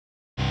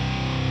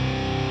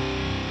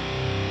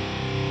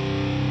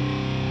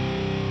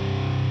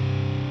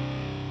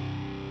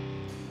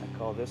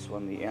call this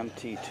one the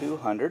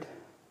MT200.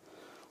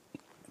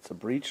 It's a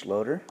breech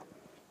loader.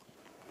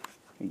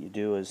 What you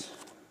do is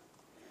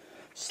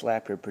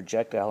slap your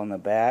projectile in the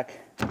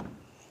back.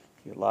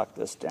 You lock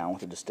this down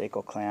with a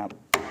Destaco clamp.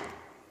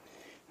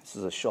 This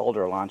is a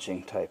shoulder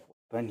launching type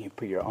weapon. You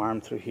put your arm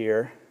through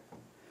here.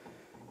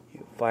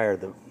 You fire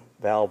the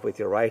valve with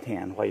your right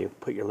hand while you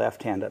put your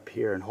left hand up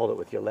here and hold it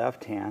with your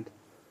left hand.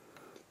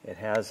 It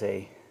has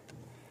a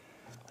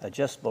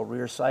adjustable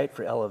rear sight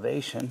for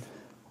elevation.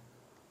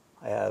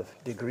 I have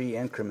degree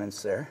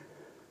increments there.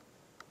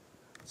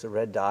 It's a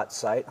red dot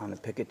sight on a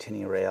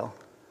Picatinny rail.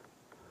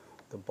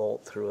 The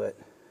bolt through it.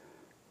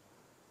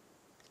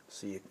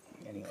 So you,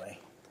 anyway,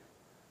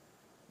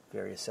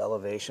 various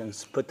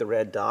elevations. Put the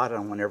red dot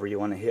on whenever you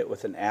want to hit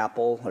with an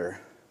apple or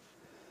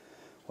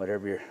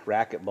whatever your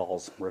racket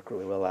balls work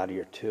really well out of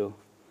here too.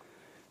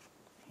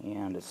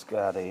 And it's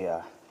got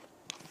a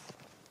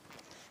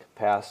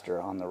capacitor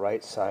on the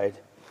right side.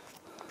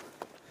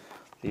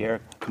 The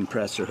air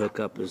compressor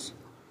hookup is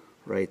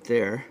right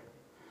there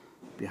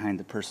behind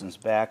the person's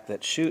back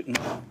that's shooting.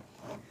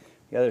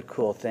 The other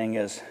cool thing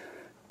is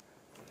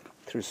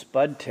through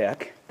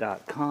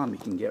spudtech.com you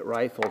can get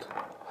rifled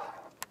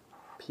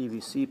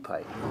PVC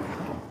pipe.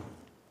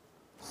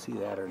 See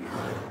that or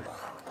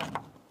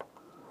not?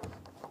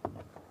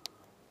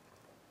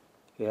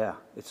 Yeah,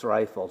 it's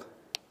rifled.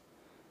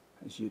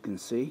 As you can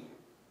see,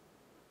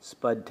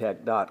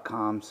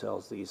 spudtech.com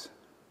sells these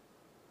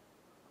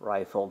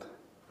rifled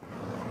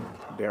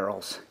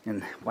barrels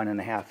in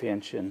 1.5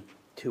 inch and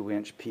 2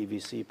 inch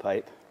PVC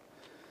pipe.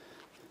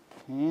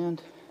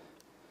 And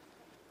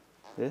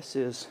this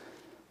is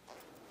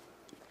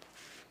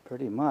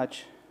pretty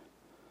much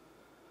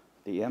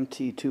the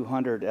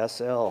MT200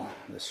 SL,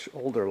 the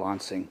shoulder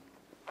launching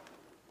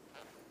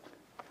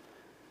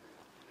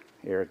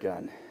air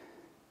gun.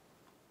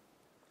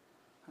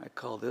 I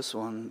call this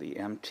one the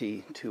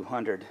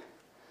MT200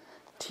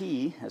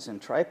 T, as in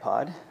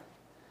tripod.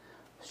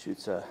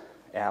 Shoots a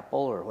apple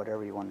or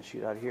whatever you want to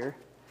shoot out here.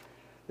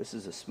 This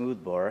is a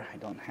smooth bore. I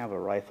don't have a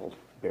rifle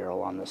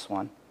barrel on this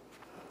one,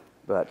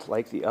 but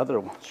like the other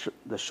one,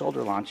 the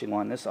shoulder launching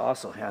one, this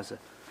also has a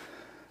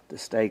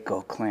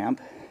Destaco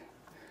clamp.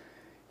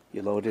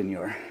 You load in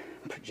your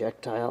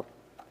projectile,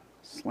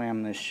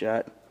 slam this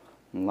shut,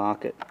 and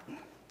lock it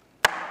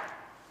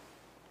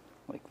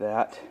like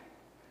that.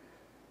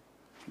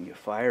 And you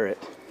fire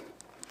it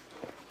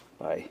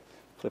by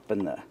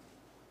flipping the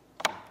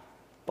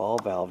ball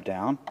valve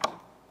down,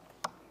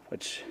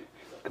 which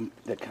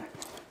the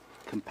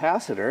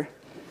capacitor,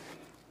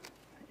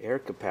 air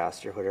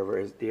capacitor, whatever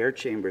it is, the air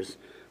chamber's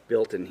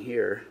built in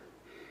here,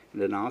 and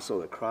then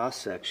also the cross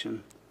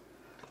section.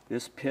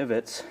 This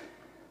pivots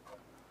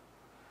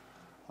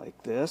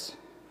like this.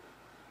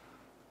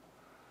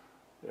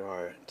 There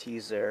are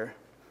T's there.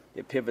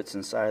 It pivots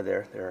inside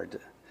there. There are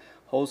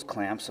hose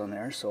clamps on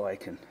there, so I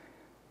can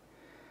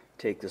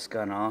take this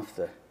gun off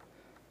the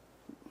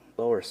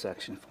lower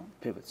section.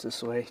 Pivots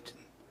this way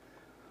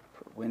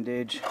for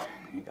windage.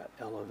 You got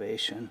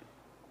elevation.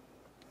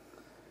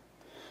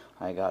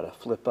 I got a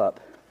flip up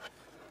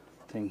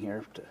thing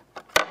here to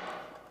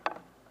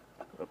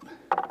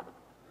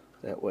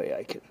that way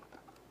I can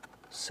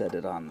set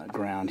it on the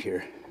ground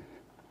here.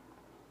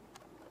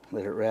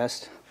 Let it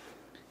rest.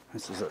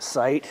 This is a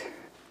sight.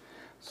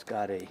 It's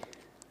got a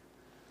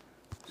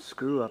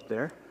screw up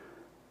there.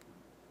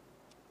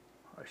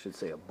 I should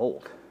say a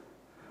bolt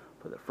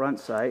for the front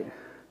sight.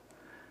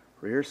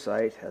 Rear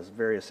sight has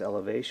various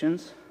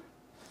elevations.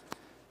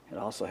 It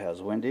also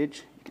has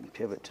windage. You can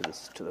pivot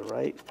to the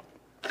right,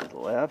 to the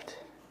left,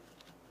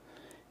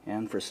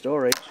 and for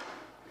storage,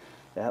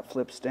 that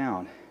flips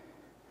down.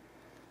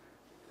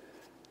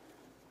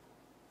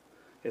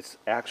 It's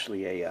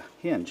actually a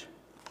hinge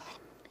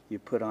you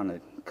put on a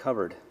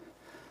cupboard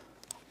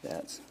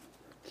that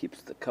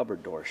keeps the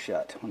cupboard door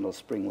shut, one of those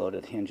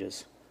spring-loaded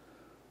hinges.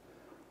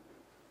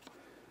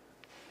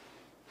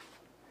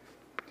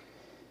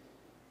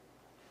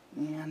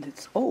 And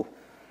it's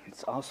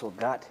also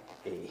got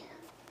a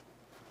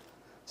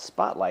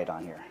spotlight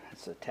on here.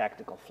 It's a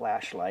tactical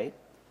flashlight.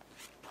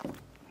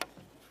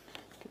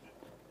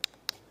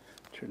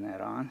 Turn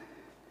that on.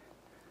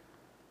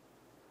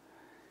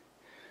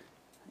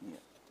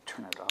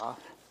 Turn it off.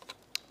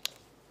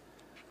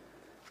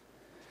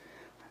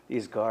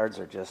 These guards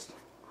are just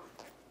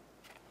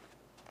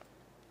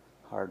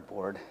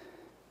hardboard.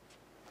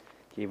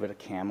 Gave it a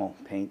camo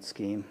paint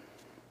scheme.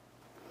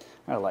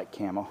 I like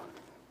camo.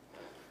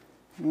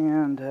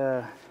 And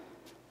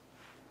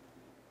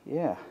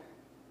yeah,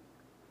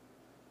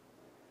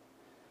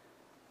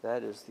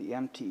 that is the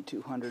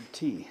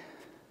MT200T.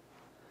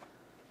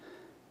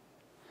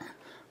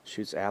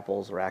 Shoots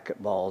apples,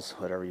 racket balls,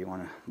 whatever you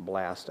want to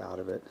blast out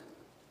of it.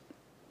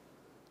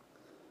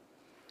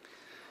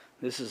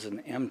 This is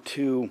an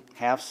M2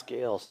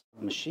 half-scale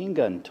machine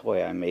gun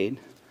toy I made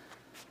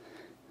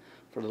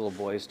for little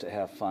boys to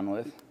have fun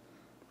with.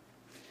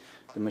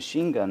 The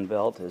machine gun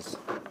belt is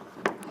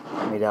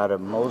made out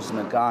of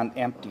Mosnagon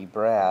empty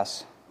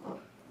brass.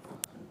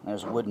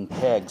 There's wooden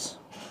pegs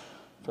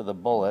for the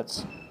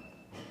bullets.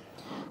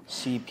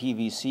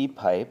 PVC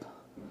pipe,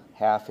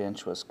 1/2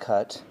 inch was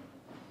cut,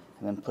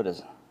 and then put a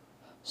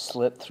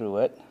slit through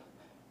it,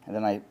 and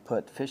then I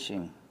put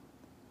fishing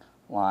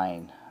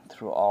line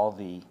through all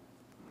the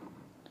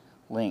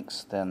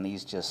links. Then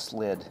these just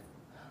slid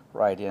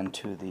right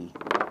into the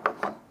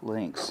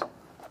links.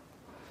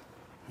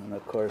 And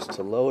of course,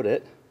 to load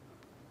it,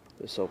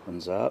 this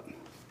opens up.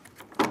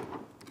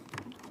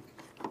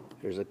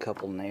 There's a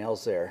couple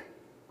nails there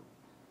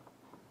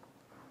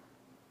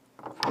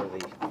for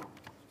the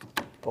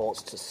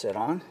bolts to sit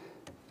on.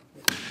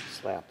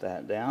 Slap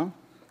that down.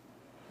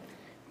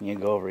 And you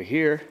go over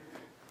here.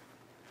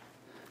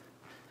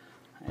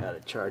 I got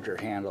a charger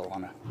handle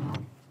on a,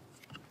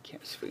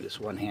 can't see this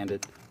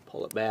one-handed.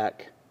 Pull it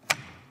back,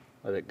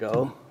 let it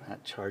go,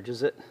 that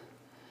charges it.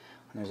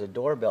 And there's a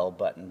doorbell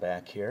button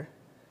back here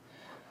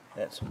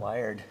that's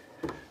wired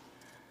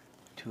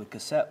to a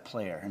cassette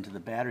player into the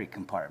battery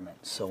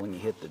compartment. So when you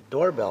hit the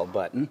doorbell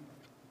button,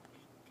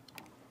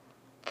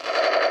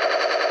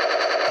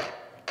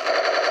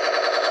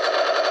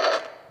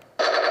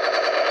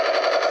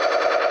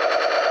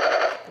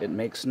 it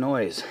makes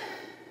noise.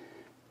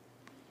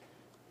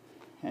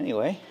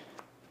 Anyway,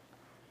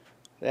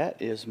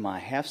 that is my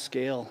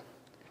half-scale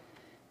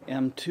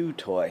M2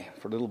 toy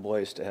for little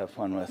boys to have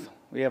fun with.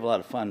 We have a lot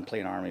of fun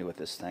playing Army with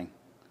this thing.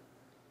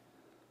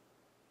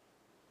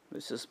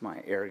 This is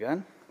my air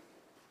gun.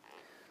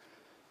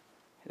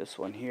 This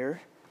one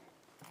here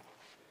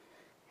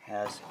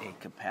has a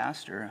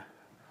capacitor,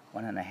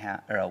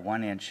 1.5 or a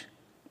 1-inch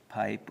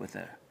pipe with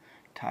a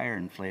tire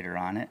inflator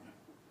on it.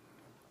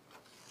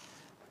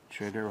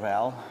 Trigger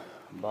valve,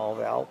 ball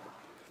valve.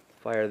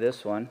 Fire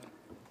this one.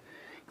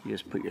 You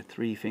just put your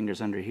 3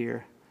 fingers under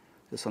here,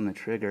 this on the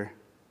trigger,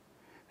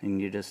 and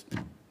you just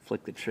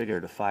flick the trigger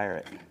to fire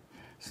it.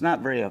 It's not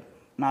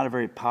a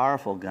very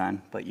powerful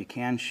gun, but you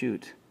can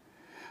shoot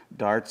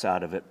darts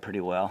out of it pretty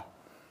well.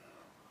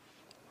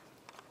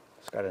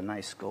 It's got a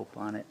nice scope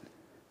on it.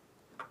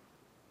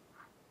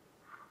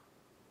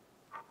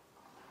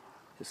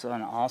 This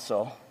one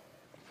also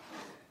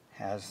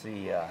has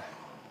the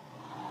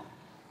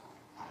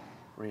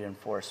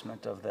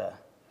reinforcement of the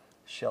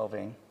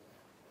shelving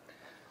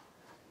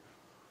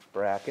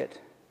bracket.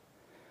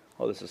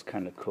 Oh, this is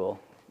kind of cool.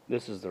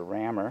 This is the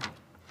rammer,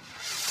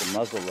 the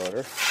muzzle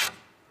loader.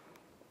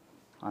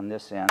 On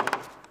this end,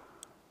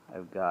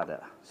 I've got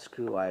a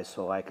screw eye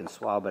so I can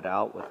swab it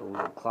out with a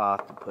little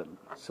cloth to put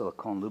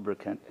silicone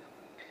lubricant.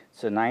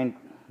 It's a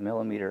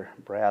 9mm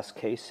brass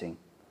casing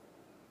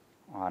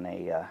on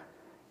a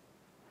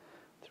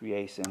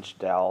 3/8 inch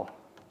dowel.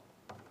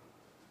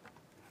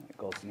 It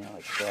goes in there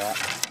like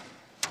that.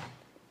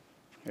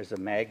 There's a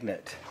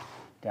magnet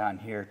down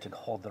here to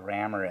hold the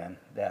rammer in.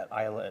 That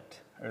eyelet,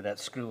 or that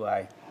screw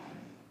eye,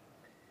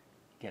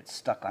 gets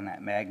stuck on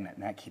that magnet,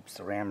 and that keeps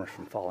the rammer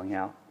from falling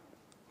out.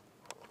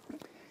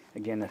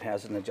 Again, it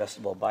has an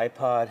adjustable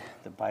bipod.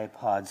 The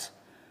bipods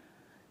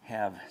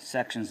have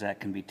sections that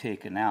can be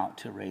taken out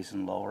to raise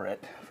and lower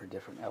it for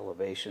different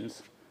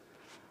elevations.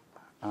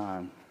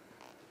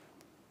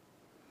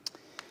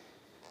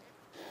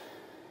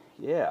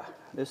 Yeah,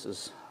 this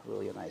is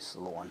really a nice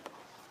little one.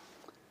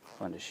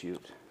 Fun to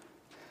shoot.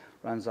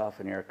 Runs off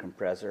an air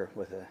compressor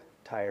with a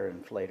tire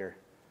inflator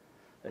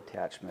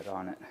attachment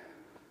on it.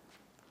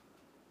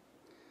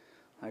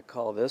 I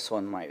call this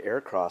one my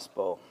air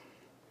crossbow.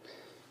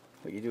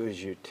 What you do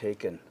is you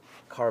take a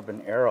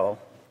carbon arrow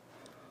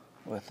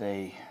with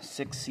a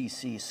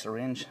 6cc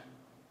syringe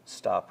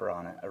stopper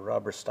on it, a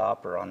rubber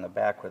stopper on the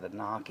back where the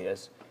nock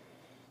is.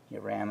 You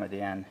ram it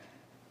in,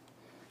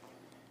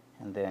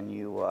 and then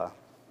you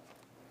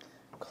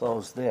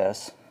close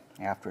this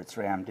after it's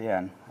rammed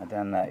in, and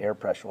then the air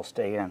pressure will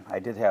stay in. I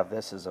did have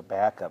this as a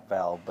backup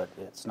valve, but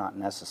it's not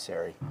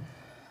necessary.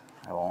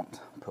 I won't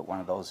put one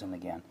of those in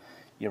again.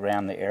 You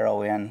ram the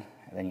arrow in,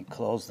 and then you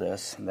close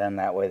this, and then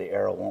that way the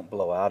arrow won't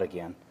blow out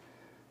again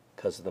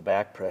because of the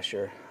back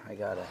pressure. I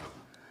got a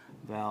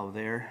valve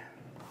there,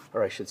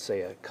 or I should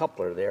say a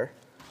coupler there.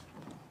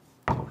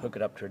 Hook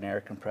it up to an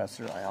air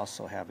compressor. I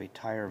also have a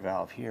tire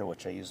valve here,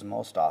 which I use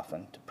most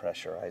often to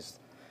pressurize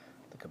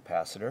the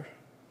capacitor.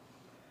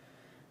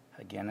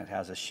 Again, it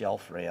has a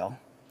shelf rail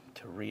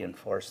to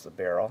reinforce the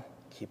barrel,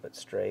 keep it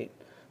straight.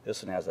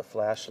 This one has a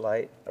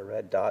flashlight, a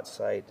red dot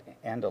sight,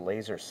 and a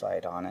laser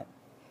sight on it.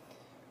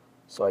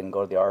 So I can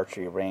go to the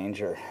archery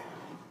range, or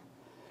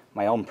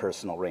my own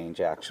personal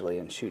range actually,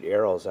 and shoot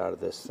arrows out of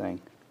this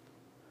thing.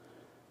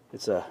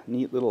 It's a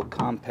neat little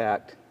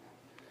compact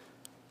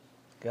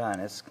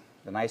gun.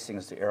 The nice thing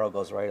is the arrow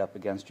goes right up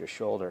against your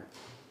shoulder.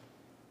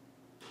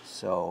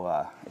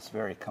 So it's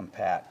very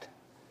compact,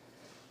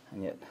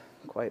 and yet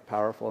quite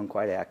powerful and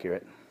quite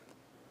accurate.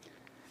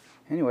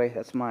 Anyway,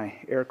 that's my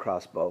air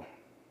crossbow.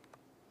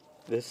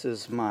 This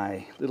is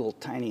my little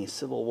tiny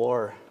Civil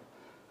War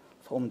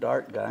foam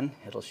dart gun.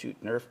 It'll shoot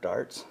Nerf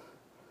darts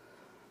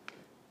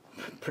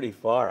pretty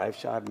far. I've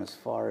shot them as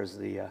far as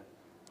the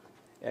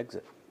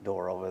exit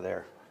door over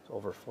there. It's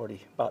over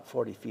about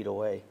 40 feet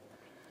away.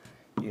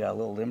 You got a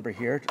little limber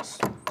here to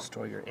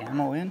store your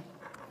ammo in.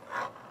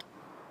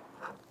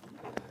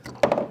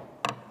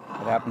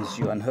 What happens is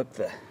you unhook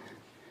the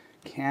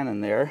cannon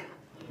there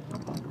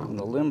from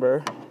the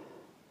limber,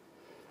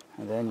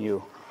 and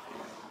then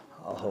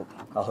I'll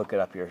hook it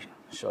up here,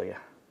 show you.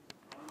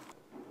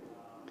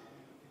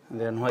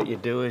 And then what you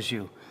do is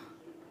you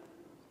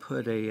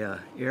put a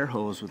air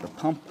hose with a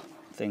pump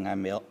thing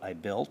I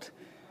built.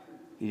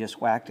 You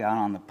just whack down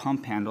on the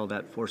pump handle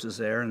that forces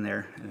air in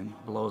there and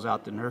blows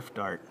out the Nerf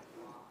dart,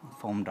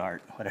 foam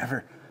dart,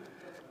 whatever.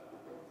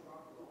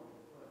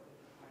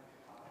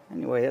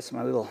 Anyway, that's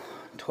my little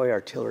toy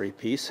artillery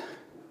piece.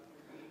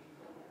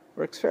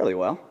 Works fairly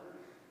well.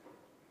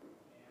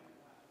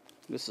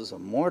 This is a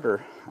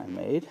mortar I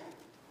made.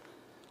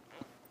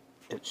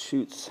 It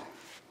shoots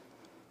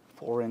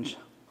 4-inch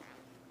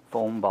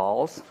foam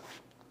balls,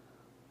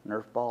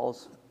 Nerf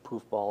balls,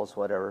 poof balls,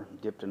 whatever,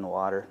 dipped in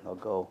water. They'll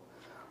go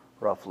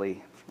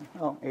roughly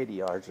 80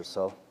 yards or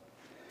so.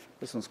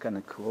 This one's kind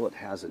of cool. It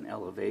has an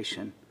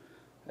elevation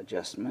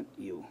adjustment.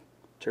 You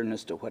turn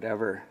this to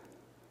whatever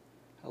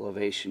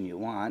elevation you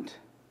want,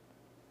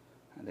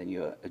 and then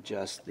you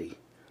adjust the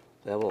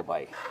level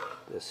by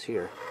this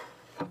here.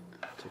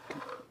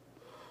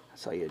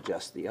 That's how you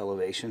adjust the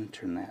elevation.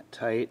 Turn that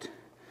tight.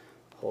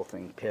 The whole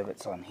thing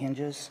pivots on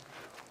hinges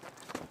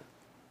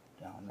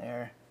down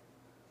there.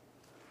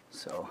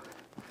 So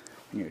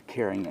when you're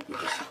carrying it, you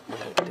just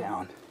let it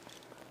down.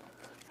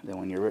 And then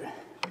when you're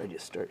ready to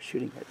start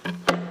shooting it,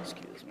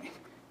 excuse me,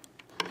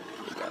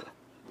 you gotta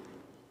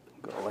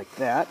go like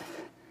that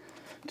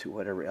to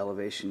whatever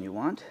elevation you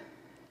want.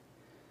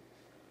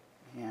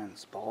 And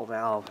this ball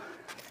valve,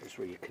 here's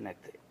where you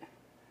connect the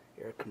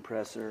air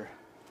compressor.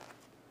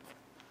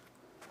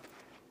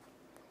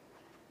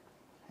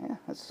 Yeah,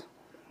 that's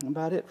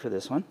about it for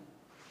this one.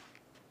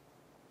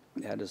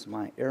 That is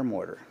my air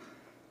mortar.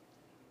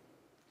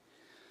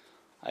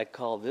 I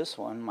call this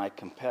one my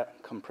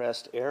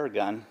compressed air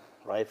gun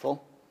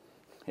rifle.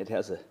 It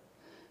has a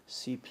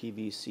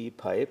CPVC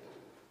pipe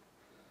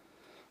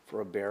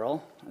for a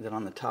barrel, and then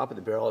on the top of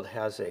the barrel it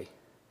has a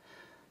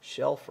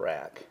shelf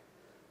rack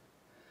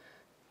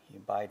you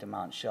buy to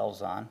mount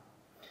shelves on.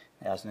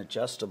 It has an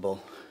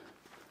adjustable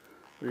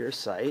rear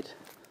sight.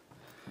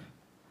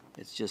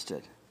 It's just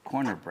a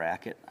corner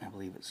bracket, I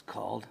believe it's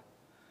called,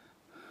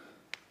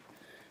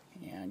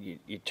 and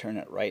you turn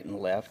it right and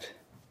left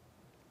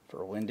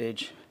for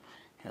windage.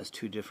 It has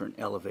 2 different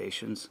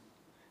elevations,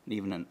 and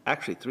even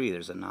actually 3.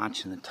 There's a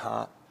notch in the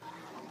top.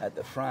 At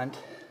the front,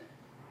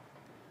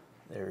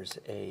 there's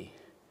a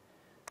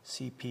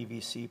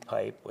CPVC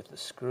pipe with a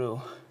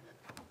screw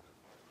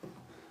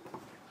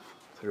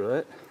through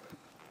it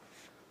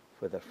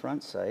for the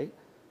front sight.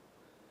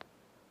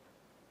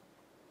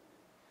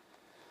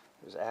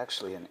 There's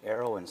actually an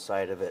arrow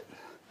inside of it,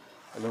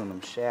 aluminum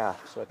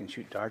shaft, so I can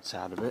shoot darts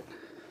out of it.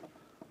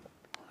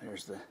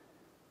 There's the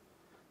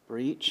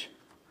breech.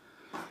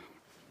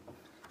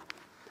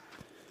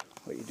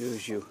 What you do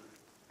is you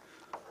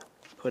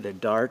put a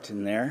dart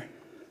in there,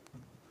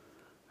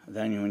 and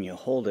then when you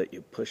hold it,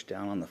 you push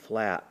down on the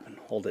flap and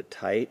hold it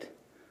tight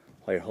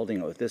while you're holding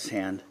it with this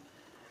hand.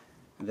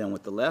 And then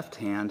with the left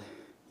hand,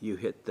 you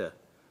hit the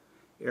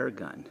air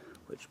gun,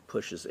 which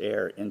pushes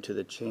air into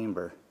the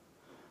chamber,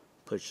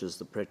 pushes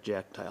the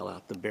projectile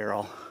out the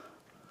barrel.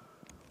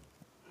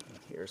 And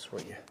here's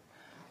where you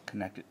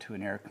connect it to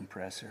an air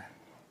compressor.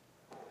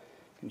 You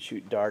can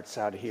shoot darts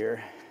out of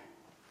here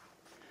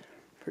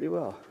pretty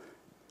well.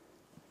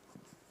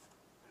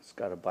 It's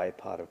got a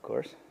bipod, of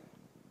course.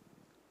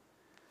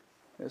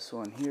 This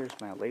one here is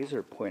my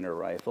laser pointer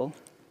rifle.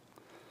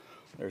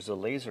 There's a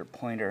laser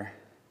pointer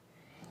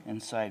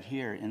inside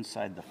here,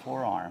 inside the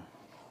forearm,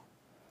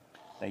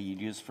 that you'd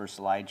use for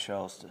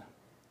slideshows to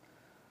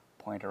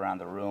point around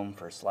the room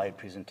for slide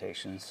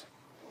presentations.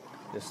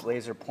 This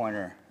laser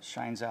pointer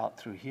shines out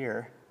through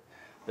here.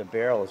 The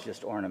barrel is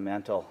just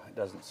ornamental. It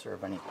doesn't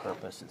serve any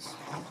purpose. It's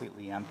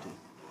completely empty.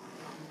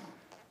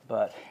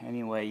 But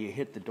anyway, you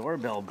hit the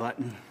doorbell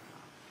button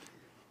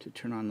to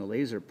turn on the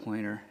laser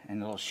pointer,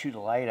 and it'll shoot a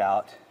light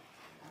out.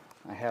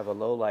 I have a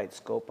low light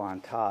scope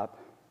on top.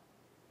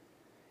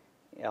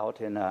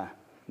 Out in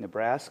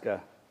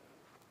Nebraska,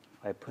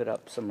 I put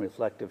up some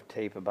reflective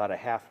tape about a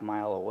half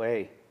mile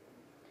away,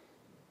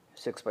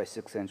 6 by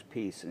 6 inch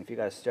piece. And if you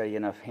got a steady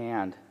enough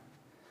hand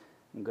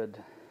and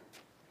good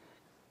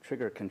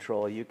trigger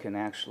control, you can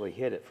actually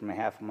hit it from a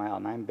half mile.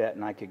 And I'm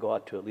betting I could go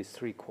out to at least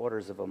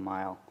 3/4 of a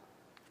mile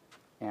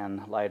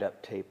and light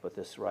up tape with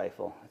this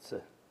rifle. It's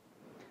a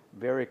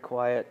very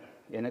quiet,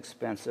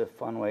 inexpensive,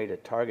 fun way to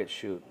target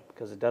shoot,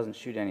 because it doesn't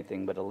shoot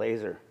anything but a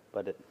laser,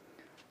 but it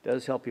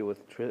does help you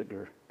with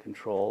trigger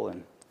control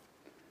and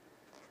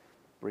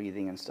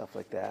breathing and stuff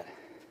like that.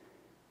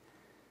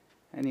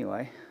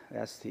 Anyway,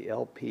 that's the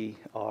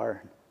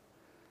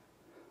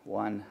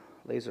LPR-1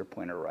 laser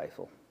pointer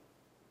rifle.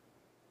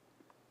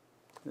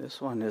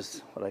 This one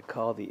is what I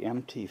call the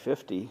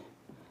MT50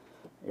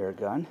 air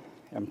gun,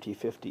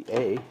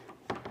 MT50A.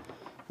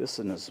 This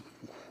one is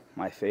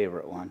my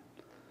favorite one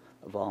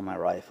of all my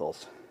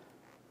rifles.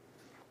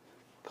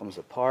 Comes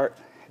apart.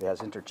 It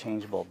has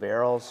interchangeable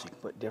barrels. You can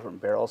put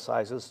different barrel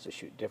sizes to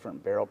shoot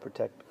different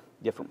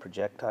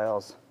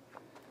projectiles.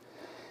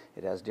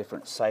 It has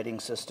different sighting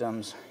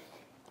systems.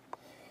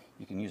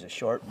 You can use a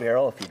short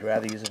barrel if you'd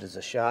rather use it as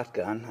a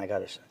shotgun. I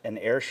got an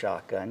air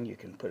shotgun. You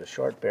can put a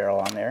short barrel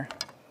on there.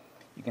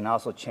 You can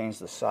also change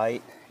the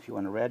sight if you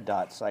want a red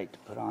dot sight to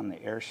put on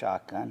the air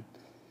shotgun.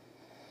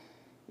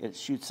 It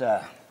shoots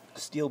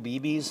steel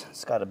BBs.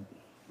 It's got a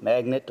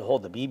magnet to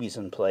hold the BBs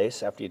in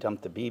place after you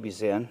dump the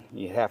BBs in.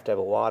 You have to have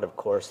a wad, of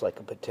course, like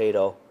a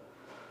potato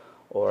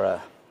or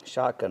a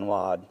shotgun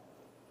wad.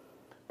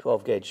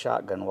 12 gauge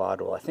shotgun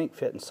wad will, I think,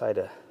 fit inside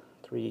a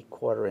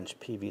 3/4 inch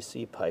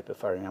PVC pipe,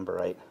 if I remember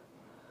right.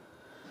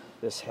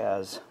 This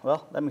has,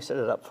 well, let me set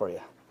it up for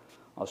you.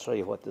 I'll show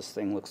you what this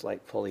thing looks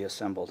like fully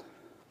assembled.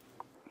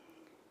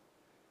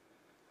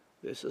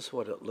 This is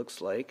what it looks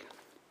like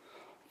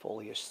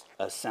fully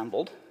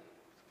assembled.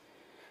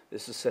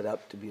 This is set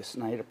up to be a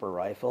sniper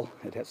rifle.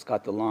 It has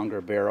got the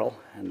longer barrel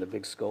and the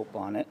big scope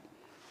on it.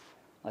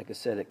 Like I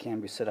said, it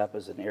can be set up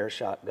as an air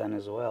shotgun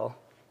as well.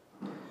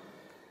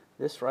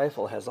 This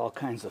rifle has all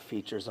kinds of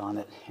features on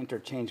it.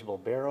 Interchangeable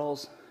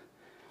barrels,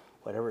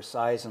 whatever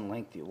size and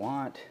length you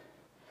want.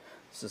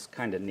 This is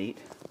kind of neat.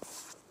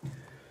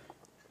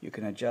 You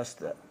can adjust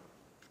the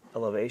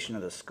elevation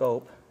of the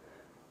scope.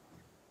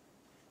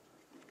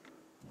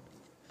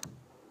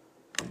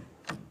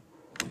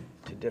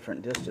 To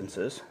different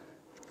distances.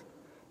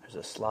 There's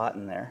a slot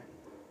in there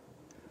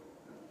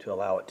to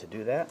allow it to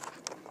do that.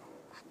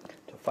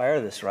 To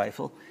fire this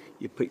rifle,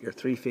 you put your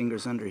 3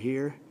 fingers under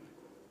here,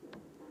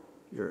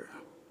 your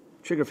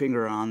trigger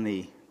finger on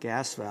the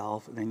gas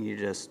valve, and then you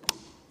just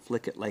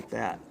flick it like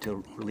that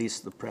to release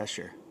the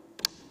pressure.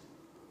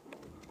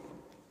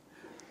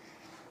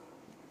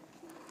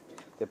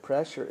 The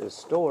pressure is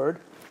stored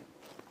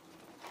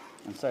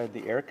inside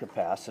the air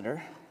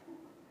capacitor,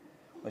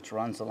 which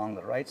runs along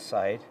the right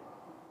side,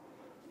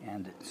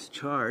 and it's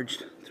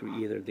charged through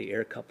either the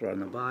air coupler on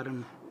the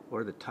bottom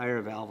or the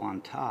tire valve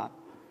on top,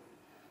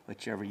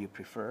 whichever you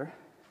prefer.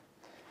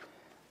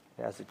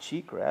 It has a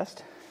cheek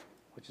rest,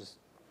 which is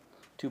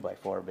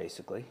 2x4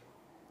 basically.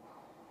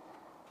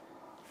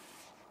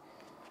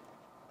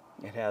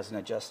 It has an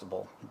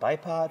adjustable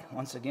bipod.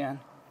 Once again,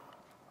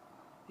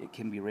 it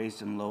can be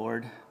raised and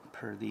lowered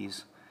per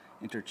these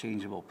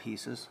interchangeable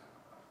pieces.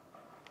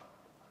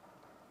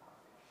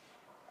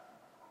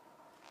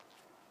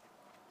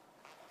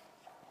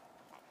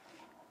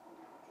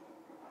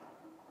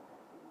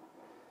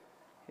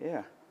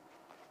 Yeah.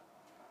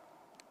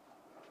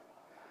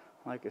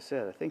 Like I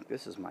said, I think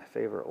this is my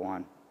favorite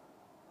one.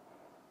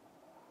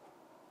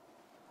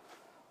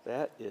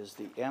 That is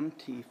the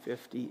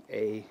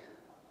MT50A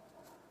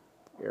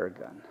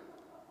Airgun.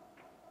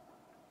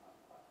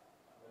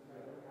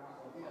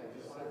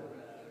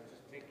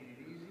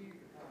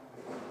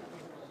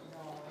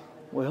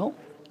 Well,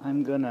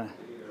 I'm gonna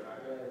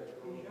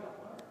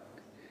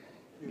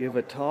give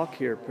a talk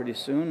here pretty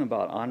soon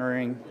about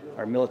honoring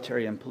our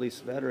military and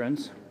police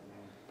veterans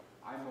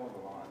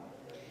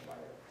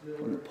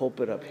from the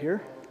pulpit up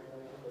here.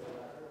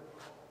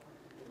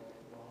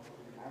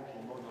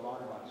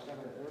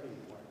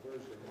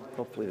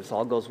 Hopefully this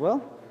all goes well.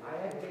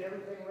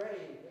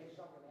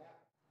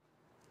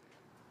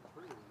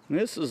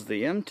 This is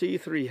the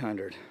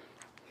MT300,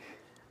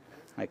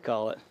 I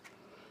call it.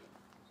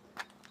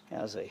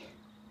 Has a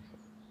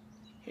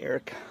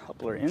air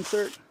coupler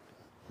insert.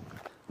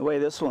 The way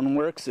this one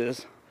works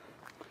is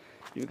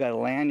you've got a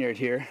lanyard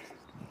here,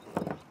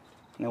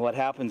 and what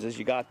happens is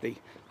you got the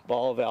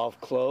ball valve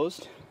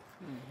closed,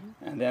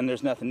 and then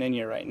there's nothing in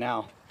here right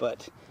now,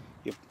 but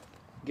you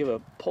give a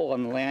pull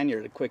on the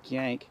lanyard, a quick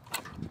yank,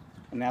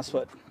 and that's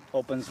what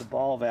opens the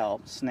ball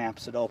valve,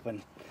 snaps it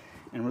open,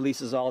 and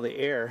releases all the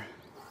air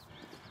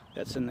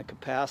that's in the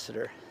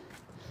capacitor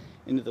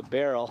into the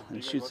barrel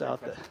and shoots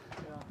out the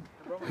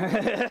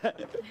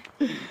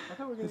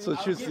that's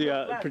what shoots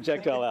the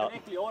projectile out.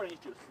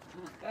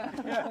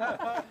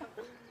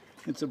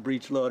 It's a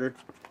breech loader.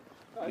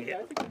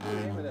 Yeah.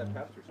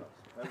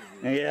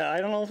 Yeah, I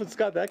don't know if it's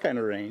got that kind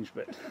of range,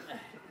 but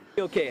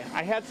okay.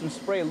 I had some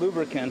spray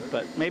lubricant,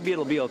 but maybe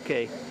it'll be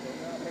okay.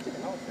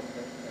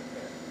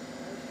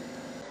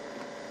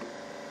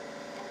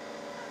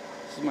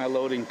 This is my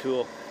loading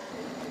tool.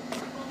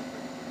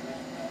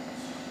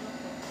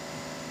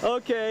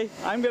 Okay,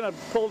 I'm gonna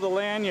pull the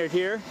lanyard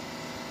here.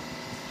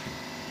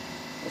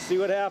 We'll see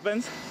what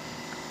happens.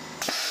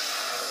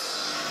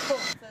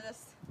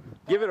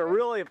 Give it a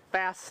really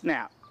fast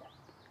snap.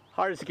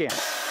 Hard as you can.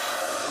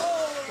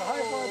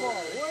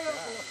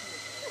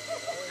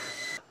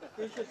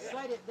 You should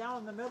sight it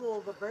down the middle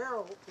of the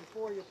barrel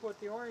before you put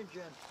the orange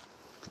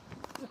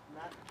in.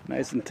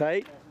 Nice and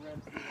tight.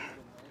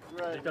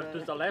 Right.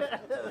 To the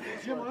left.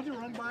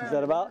 Is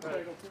that about?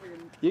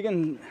 You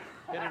can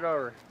Get it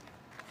over.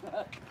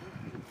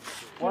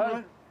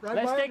 Well,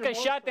 let's take a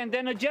shot and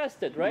then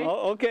adjust it, right?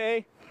 Oh,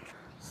 okay.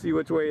 See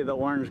which way the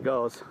orange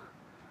goes.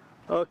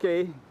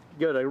 Okay,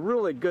 give it a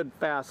really good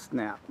fast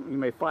snap. You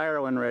may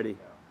fire when ready.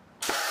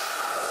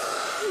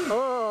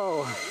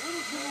 Oh!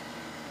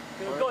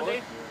 Go,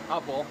 Dave.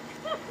 Apple.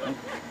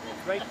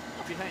 Right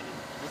behind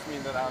it. This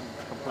means that I'm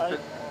complicit.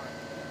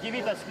 give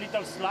it a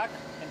little slack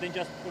and then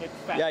just pull it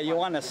fast. Yeah, you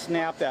want to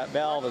snap that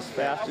valve as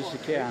fast as you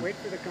can. Wait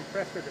for the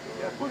compressor to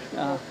push.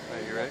 Uh,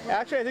 You ready?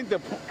 actually, I think the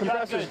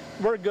compressors,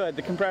 we're good.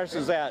 The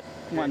compressor's at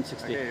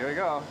 160. Okay, here we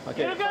go.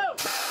 Okay. Here we go!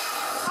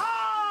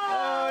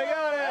 Oh, we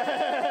got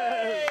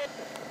it!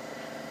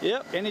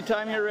 Yep,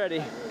 anytime you're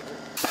ready.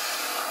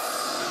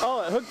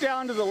 Oh, it hooked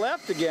down to the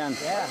left again.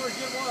 Yeah.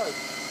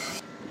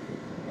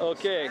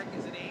 Okay.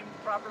 Is it aimed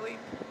properly?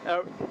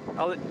 I'll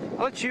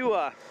let you,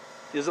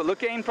 does it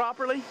look aimed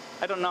properly?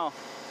 I don't know. It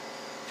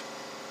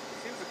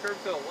seems the curve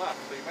to the left,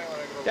 so you might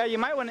want to go. Yeah, you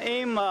might want to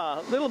aim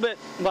a little bit,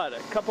 what, a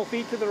couple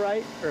feet to the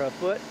right or a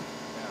foot?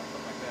 Yeah,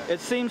 something like that. It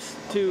seems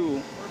to...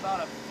 We're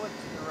about a foot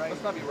to the right.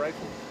 Let's not be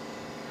rifled.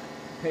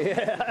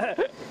 Yeah.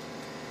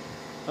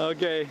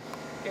 Okay,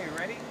 Okay,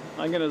 ready?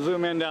 I'm going to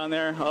zoom in down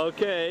there.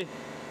 Okay.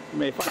 You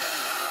may find...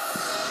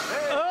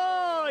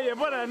 Oh, you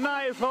put a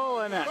nice hole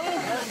in it.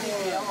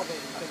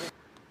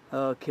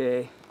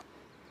 Okay.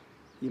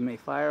 You may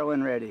fire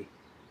when ready.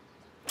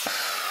 That's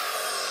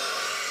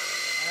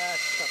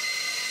a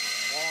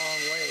long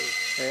way.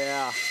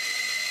 Yeah.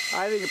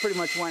 I think it pretty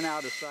much went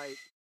out of sight.